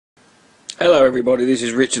Hello everybody, this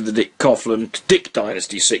is Richard the Dick Coughlan, Dick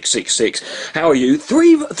Dynasty 666. How are you?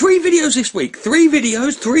 Three videos this week. 3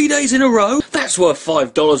 videos, 3 days in a row. That's worth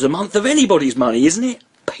 $5 a month of anybody's money, isn't it?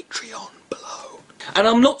 Patreon below. And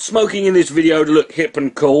I'm not smoking in this video to look hip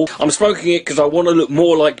and cool. I'm smoking it because I want to look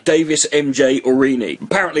more like Davis MJ Aurini.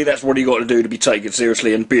 Apparently that's what you got to do to be taken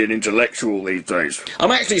seriously and be an intellectual these days.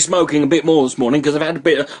 I'm actually smoking a bit more this morning because I've had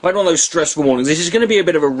one of those stressful mornings. This is going to be a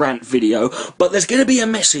bit of a rant video, but there's going to be a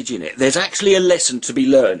message in it. There's actually a lesson to be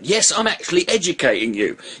learned. Yes, I'm actually educating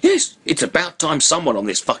you. Yes, it's about time someone on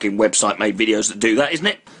this fucking website made videos that do that, isn't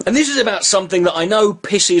it? And this is about something that I know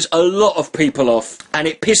pisses a lot of people off, and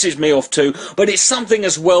it pisses me off too, but it's something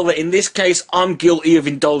as well that in this case I'm guilty of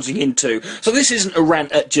indulging into. So this isn't a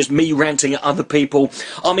rant at just me ranting at other people.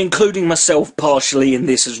 I'm including myself partially in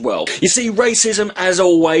this as well. You see, racism, as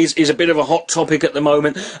always, is a bit of a hot topic at the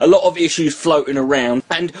moment. A lot of issues floating around,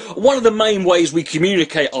 and one of the main ways we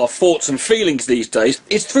communicate our thoughts and feelings these days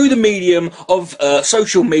is through the medium of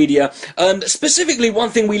social media. And specifically, one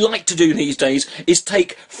thing we like to do these days is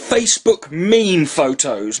take Facebook meme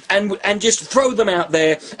photos and just throw them out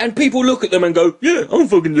there, and people look at them and go, yeah, I'll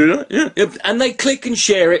fucking do that, yeah. And they click and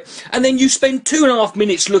share it, and then you spend 2.5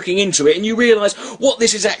 minutes looking into it, and you realise what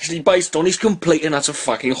this is actually based on is complete and utter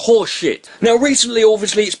fucking horseshit. Now, recently,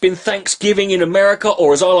 obviously, it's been Thanksgiving in America,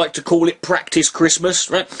 or as I like to call it, practice Christmas,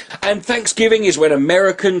 right? And Thanksgiving is when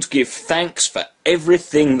Americans give thanks for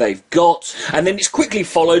everything they've got, and then it's quickly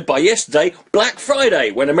followed by yesterday, Black Friday,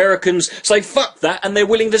 when Americans say fuck that and they're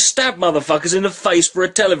willing to stab motherfuckers in the face for a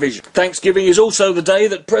television. Thanksgiving is also the day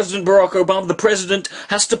that President Barack Obama, the president,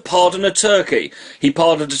 has to pardon a turkey. He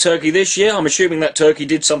pardoned a turkey this year. I'm assuming that turkey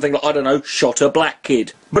did something like, I don't know, shot a black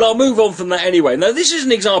kid. But I'll move on from that anyway. Now, this is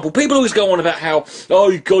an example. People always go on about how,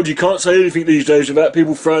 oh God, you can't say anything these days without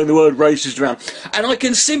people throwing the word racist around. And I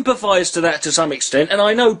can sympathise to that to some extent, and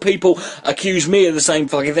I know people accuse me of the same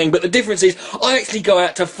fucking thing, but the difference is I actually go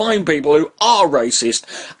out to find people who are racist,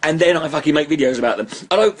 and then I fucking make videos about them.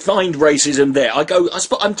 I don't find racism there.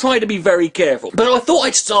 I'm trying to be very careful. But I thought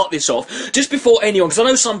I'd start this off just before anyone, because I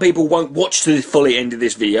know some people won't watch to the fully end of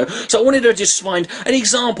this video, so I wanted to just find an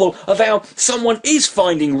example of how someone is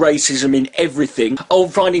finding racism in everything, or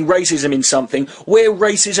finding racism in something where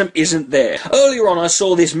racism isn't there. Earlier on I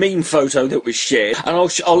saw this meme photo that was shared, and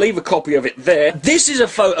I'll leave a copy of it there. This is a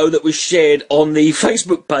photo that was shared on the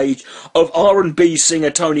Facebook page of R&B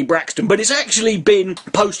singer Tony Braxton, but it's actually been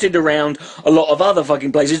posted around a lot of other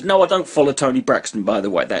fucking places. No, I don't follow Tony Braxton, by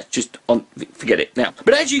the way. That's just on, forget it now.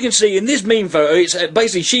 But as you can see in this meme photo, it's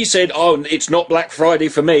basically she said, oh, it's not Black Friday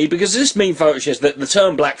for me, because this meme photo says that the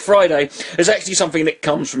term Black Friday is actually something that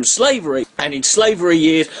comes from slavery, and in slavery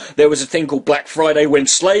years there was a thing called Black Friday when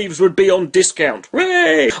slaves would be on discount.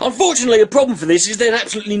 Hooray! Unfortunately, the problem for this is there's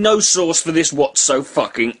absolutely no source for this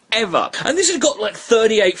whatsoever, and this has got like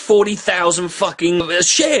 40,000 fucking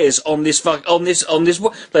shares on this and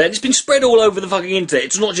it's been spread all over the fucking internet.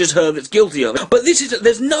 It's not just her that's guilty of it, but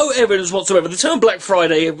there's no evidence whatsoever. The term Black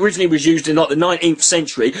Friday originally was used in like the 19th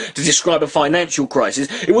century to describe a financial crisis.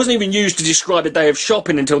 It wasn't even used to describe a day of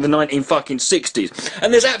shopping until the 1960s,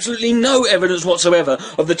 and there's absolutely no evidence whatsoever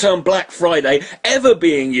of the term Black Friday ever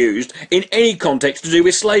being used in any context to do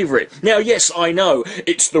with slavery. Now, yes, I know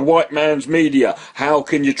it's the white man's media. How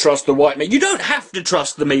can you trust the white man? You don't have to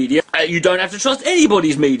trust the media. You don't have to trust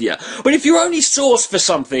anybody's media. But if your only source for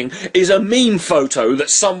something is a meme photo that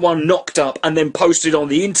someone knocked up and then posted on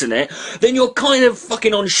the internet, then you're kind of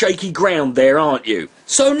fucking on shaky ground there, aren't you?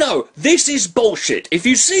 So no, this is bullshit. If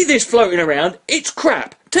you see this floating around, it's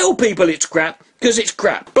crap. Tell people it's crap, because it's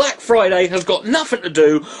crap. Black Friday has got nothing to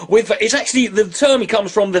do with... It's actually... The term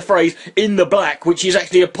comes from the phrase, in the black, which is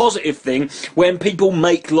actually a positive thing when people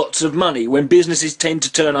make lots of money, when businesses tend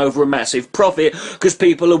to turn over a massive profit, because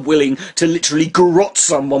people are willing to literally garrote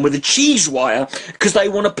someone with a cheese wire because they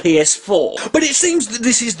want a PS4. But it seems that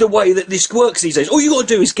this is the way that this works these days. All you got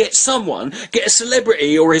to do is get a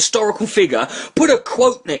celebrity or a historical figure, put a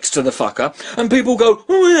quote next to the fucker, and people go,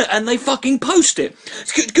 oh yeah, and they fucking post it.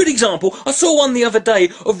 Good example, I saw one the other day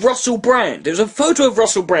of Russell Brand. There was a photo of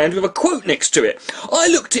Russell Brand with a quote next to it. I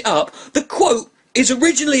looked it up. The quote is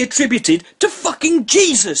originally attributed to fucking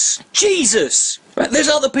Jesus. Jesus! Right, there's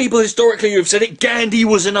other people historically who have said it. Gandhi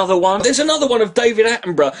was another one. There's another one of David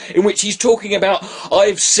Attenborough in which he's talking about,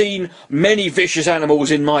 I've seen many vicious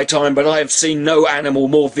animals in my time, but I have seen no animal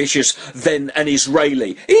more vicious than an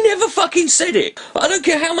Israeli. He never fucking said it. I don't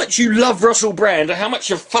care how much you love Russell Brand or how much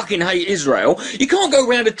you fucking hate Israel, you can't go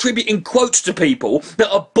around attributing quotes to people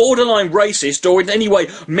that are borderline racist or in any way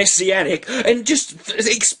messianic and just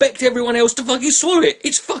expect everyone else to fucking swallow it.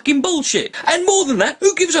 It's fucking bullshit. And more than that,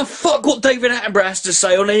 who gives a fuck what David Attenborough whatever it has to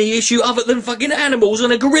say on any issue other than fucking animals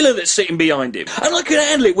and a gorilla that's sitting behind him. And I can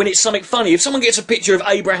handle it when it's something funny. If someone gets a picture of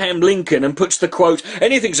Abraham Lincoln and puts the quote,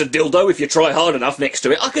 anything's a dildo if you try hard enough next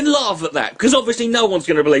to it, I can laugh at that, because obviously no one's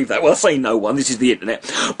going to believe that. Well, I say no one, this is the internet.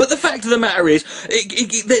 But the fact of the matter is,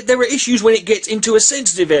 there are issues when it gets into a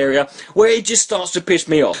sensitive area where it just starts to piss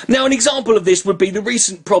me off. Now, an example of this would be the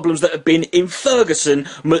recent problems that have been in Ferguson,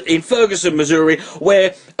 Missouri,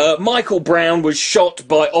 where Michael Brown was shot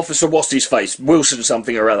by Officer What's-His-Face, Wilson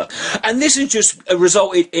something or other. And this has just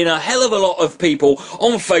resulted in a hell of a lot of people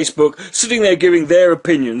on Facebook sitting there giving their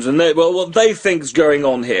opinions and what they think's going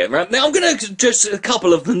on here. Right? Now, I'm going to just a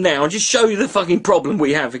couple of them now and just show you the fucking problem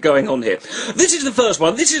we have going on here. This is the first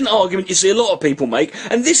one. This is an argument you see a lot of people make,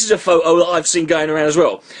 and this is a photo that I've seen going around as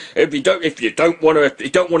well. If you don't want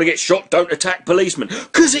to get shot, don't attack policemen.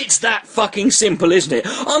 Because it's that fucking simple, isn't it?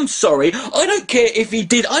 I'm sorry, I don't care if he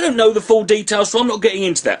did. I don't know the full details, so I'm not getting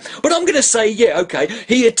into that. But I'm going to say, yeah, okay,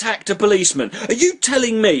 he attacked a policeman. Are you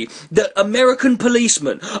telling me that American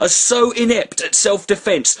policemen are so inept at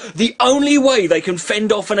self-defence, the only way they can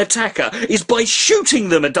fend off an attacker is by shooting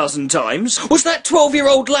them a dozen times? Was that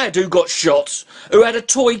 12-year-old lad who got shot, who had a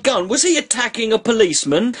toy gun, was he attacking a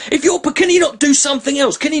policeman? Can he not do something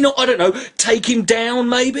else? Can he not, I don't know, take him down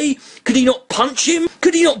maybe? Could he not punch him?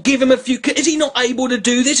 Could he not give him a few... Is he not able to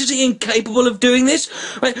do this? Is he incapable of doing this?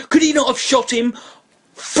 Right? Could he not have shot him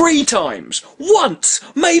 3 times? Once?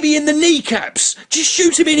 Maybe in the kneecaps? Just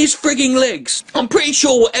shoot him in his frigging legs. I'm pretty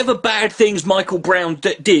sure whatever bad things Michael Brown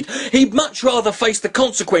did, he'd much rather face the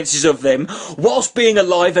consequences of them whilst being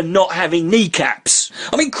alive and not having kneecaps.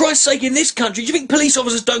 I mean, Christ's sake, in this country, do you think police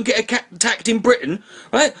officers don't get attacked in Britain?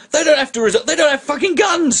 Right? They don't have to they don't have fucking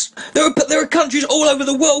guns. There are countries all over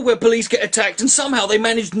the world where police get attacked and somehow they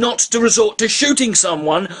manage not to resort to shooting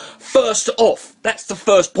someone first off. That's the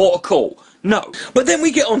first port of call. No. But then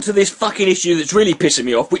we get on to this fucking issue that's really pissing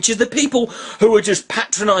me off, which is the people who are just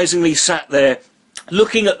patronisingly sat there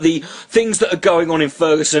looking at the things that are going on in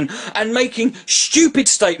Ferguson and making stupid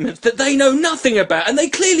statements that they know nothing about, and they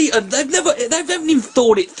clearly they haven't even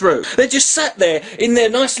thought it through. They're just sat there in their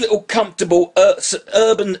nice little comfortable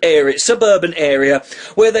suburban area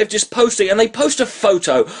where they've just posted, and they post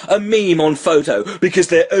a meme on photo because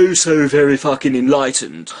they're oh so very fucking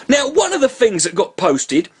enlightened. Now, one of the things that got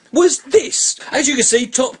posted was this. As you can see,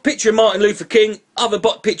 top picture of Martin Luther King, other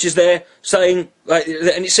pictures there saying,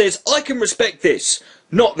 and it says, I can respect this,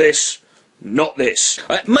 not this, not this.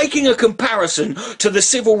 Making a comparison to the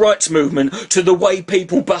civil rights movement to the way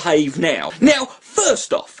people behave now. Now,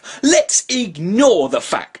 first off, let's ignore the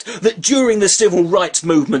fact that during the civil rights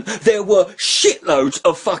movement there were shitloads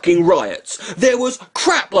of fucking riots. There was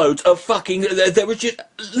craploads of fucking... There was just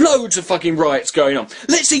loads of fucking riots going on.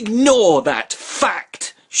 Let's ignore that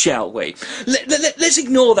fact, shall we? Let's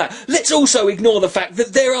ignore that. Let's also ignore the fact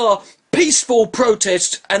that there are peaceful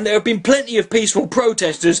protests, and there have been plenty of peaceful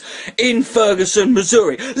protesters in Ferguson,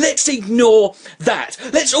 Missouri. Let's ignore that.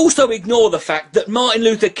 Let's also ignore the fact that Martin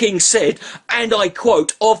Luther King said, and I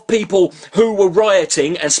quote, of people who were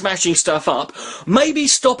rioting and smashing stuff up, maybe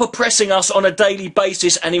stop oppressing us on a daily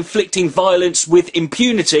basis and inflicting violence with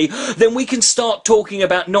impunity, then we can start talking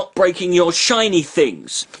about not breaking your shiny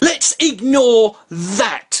things. Let's ignore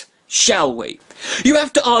that, shall we? You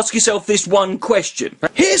have to ask yourself this one question.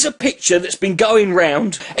 Here's a picture that's been going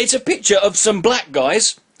round. It's a picture of some black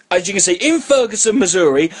guys, as you can see, in Ferguson,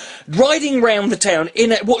 Missouri, riding round the town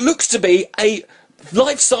in what looks to be a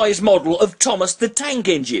life-size model of Thomas the Tank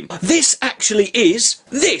Engine. This actually is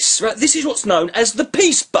this, right? This is what's known as the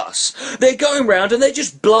Peace Bus. They're going round and they're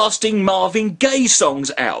just blasting Marvin Gaye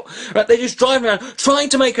songs out, right? They're just driving around trying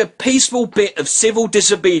to make a peaceful bit of civil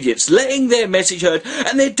disobedience, letting their message heard,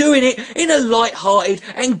 and they're doing it in a light-hearted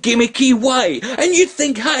and gimmicky way. And you'd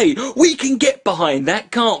think, hey, we can get behind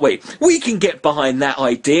that, can't we? We can get behind that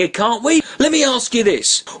idea, can't we? Let me ask you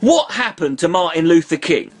this. What happened to Martin Luther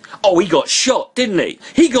King? Oh, he got shot, didn't he?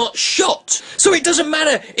 He got shot. So it doesn't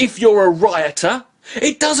matter if you're a rioter.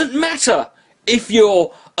 It doesn't matter if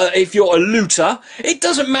you're a looter. It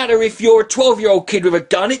doesn't matter if you're a 12-year-old kid with a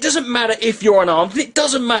gun. It doesn't matter if you're unarmed. It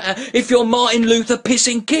doesn't matter if you're Martin Luther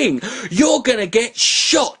pissing King. You're gonna get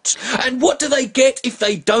shot. And what do they get if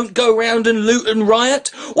they don't go round and loot and riot?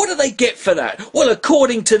 What do they get for that? Well,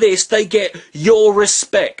 according to this, they get your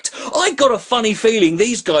respect. I got a funny feeling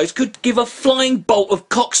these guys could give a flying bolt of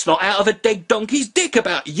cocksnot out of a dead donkey's dick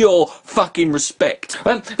about your fucking respect.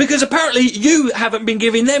 Because apparently you haven't been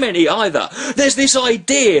giving them any either. There's this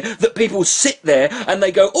idea idea that people sit there and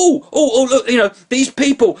they go, oh, look, you know, these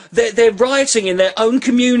people, they're rioting in their own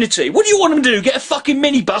community. What do you want them to do? Get a fucking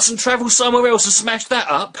minibus and travel somewhere else and smash that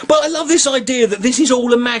up? But I love this idea that this is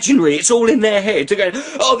all imaginary. It's all in their head. They're going,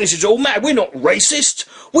 oh, this is all mad. We're not racist.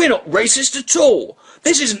 We're not racist at all.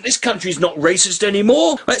 This country's not racist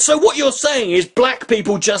anymore. Right, so what you're saying is black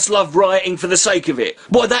people just love rioting for the sake of it.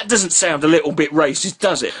 Boy, that doesn't sound a little bit racist,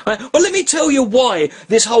 does it? Right, well, let me tell you why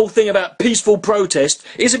this whole thing about peaceful protest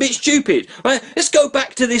is a bit stupid. Right, let's go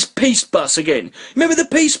back to this peace bus again. Remember the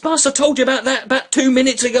peace bus? I told you about that about 2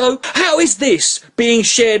 minutes ago. How is this being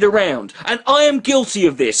shared around? And I am guilty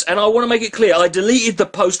of this, and I want to make it clear. I deleted the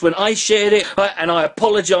post when I shared it, right, and I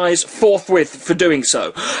apologise forthwith for doing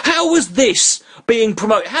so. How was this being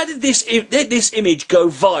promoted? How did this image go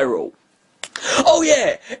viral? Oh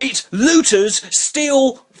yeah, it's looters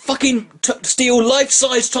steal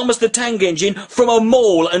life-size Thomas the Tank Engine from a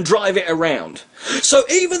mall and drive it around. So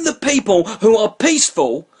even the people who are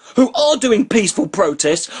peaceful, who are doing peaceful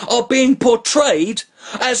protests, are being portrayed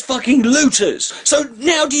as fucking looters. So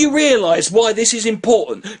now do you realise why this is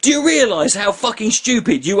important? Do you realise how fucking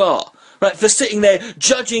stupid you are? Right, for sitting there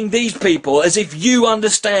judging these people as if you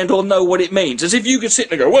understand or know what it means. As if you could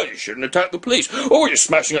sit there and go, well, you shouldn't attack the police. Or you're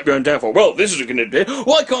smashing up your own downfall. Well, this is going to do.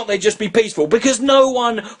 Why can't they just be peaceful? Because no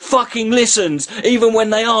one fucking listens, even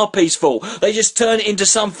when they are peaceful. They just turn it into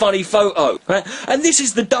some funny photo. Right? And this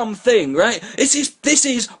is the dumb thing, right? This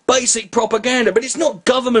is basic propaganda, but it's not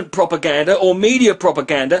government propaganda or media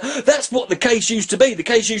propaganda. That's what the case used to be. The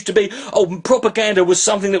case used to be, oh, propaganda was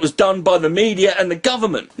something that was done by the media and the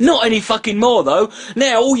government. Not any fucking more though.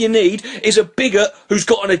 Now all you need is a bigot who's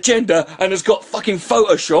got an agenda and has got fucking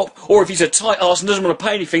Photoshop, or if he's a tight ass and doesn't want to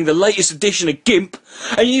pay anything, the latest edition of GIMP,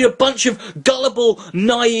 and you need a bunch of gullible,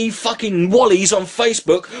 naive fucking wallies on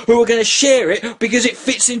Facebook who are going to share it because it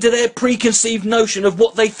fits into their preconceived notion of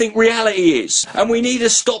what they think reality is. And we need to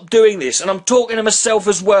stop doing this, and I'm talking to myself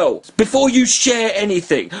as well. Before you share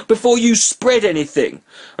anything, before you spread anything,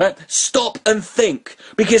 right, stop and think.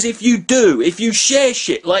 Because if you do, if you share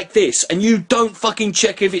shit like this and you don't fucking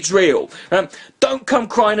check if it's real, don't come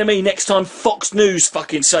crying to me next time Fox News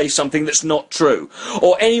fucking says something that's not true,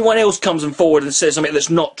 or anyone else comes forward and says something that's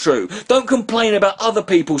not true. Don't complain about other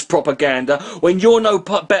people's propaganda when you're no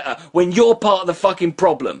better, when you're part of the fucking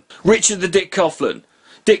problem. Richard the Dick Coughlan,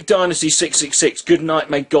 Dick Dynasty 666, good night,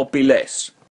 may God be less.